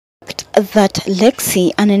that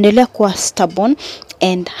Lexy anaendelea kuwa stubborn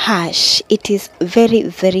and harsh. It is very,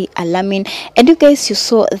 very alarming. And you guys, you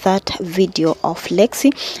saw that video of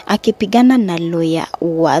Lexy akipigana na lawyer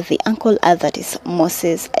wa the uncle, that is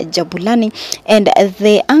Moses Jabulani, and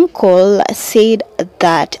the uncle said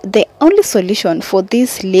that the only solution for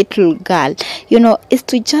this little girl, is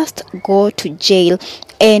to just go to jail.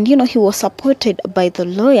 And he was supported by the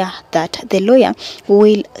lawyer, that the lawyer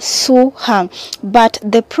will sue her. But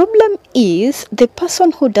the problem is the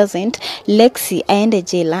person who doesn't Lexy aende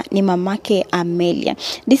jela ni mamake Amelia.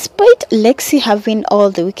 Despite Lexy having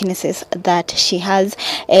all the weaknesses that she has,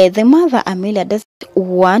 the mother Amelia doesn't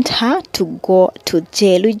want her to go to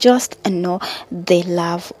jail. We just know the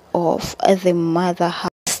love of the mother.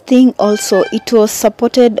 Thing also, it was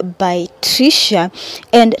supported by Trisha,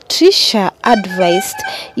 and Trisha advised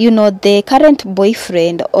the current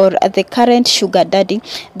boyfriend or the current sugar daddy,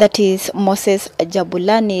 that is Moses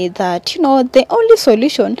Jabulani, that the only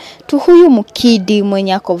solution to huyu mkidi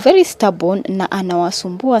mwenye ako very stubborn na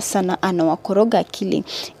anawasumbua sana, anawakoroga akili,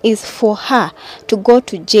 is for her to go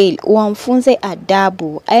to jail. Wamfunze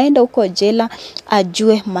adabu, aende huko jela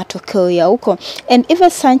ajue matokeo ya huko. And Eva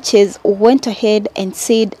Sanchez went ahead and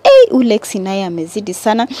said, Lexy naye amezidi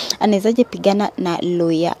sana, anawezaje pigana na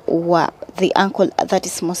lawyer wa the uncle, that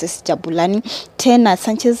is Moses Jabulani. Tena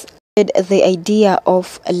Sanchez said the idea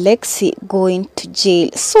of Lexy going to jail.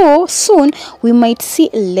 So soon we might see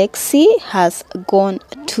Lexy has gone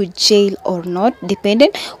to jail or not,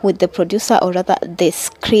 depending with the producer, or rather the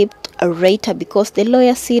script writer, because the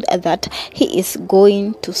lawyer said that he is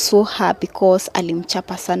going to sue her because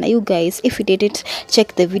alimchapa sana. You guys, if you didn't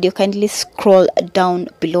check the video, kindly scroll down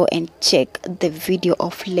below and check the video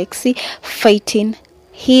of Lexy fighting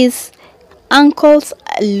his uncle's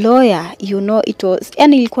lawyer. It was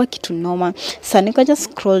ilikuwa kitu noma. So you can just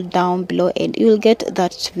scroll down below and you will get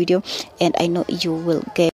that video, and I know you will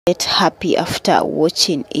get happy after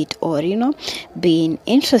watching it, or being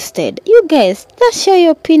interested. You guys, just share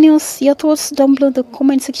your opinions, your thoughts down below the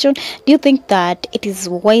comment section. Do you think that it is a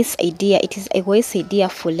wise idea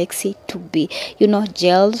for Lexy to be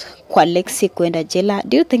jailed, kwa Lexy kwenda jela?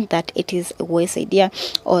 Do you think that it is a wise idea,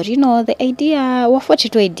 or the idea wafuate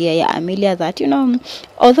tu idea ya Amelia, that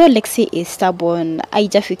although Lexy is stubborn,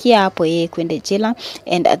 haijafikia hapo yeye kwenda jela,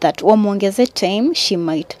 and that wamuongeze time, she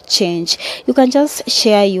might change? You can just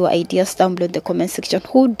share your ideas down below in the comment section.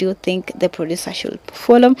 Who do you think the producer should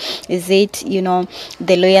follow? Is it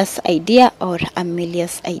the lawyer's idea or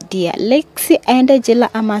Amelia's idea? Lexy aende jela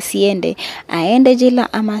ama siende? Aende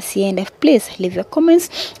jela ama siende? Please leave your comments.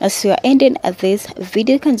 As you are ending this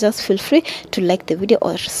video, you can just feel free to like the video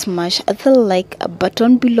or smash the like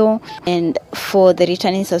button below. And for the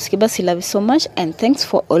returning subscribers, we love you so much, and thanks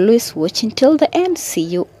for always watching till the end. See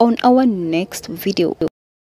you on our next video.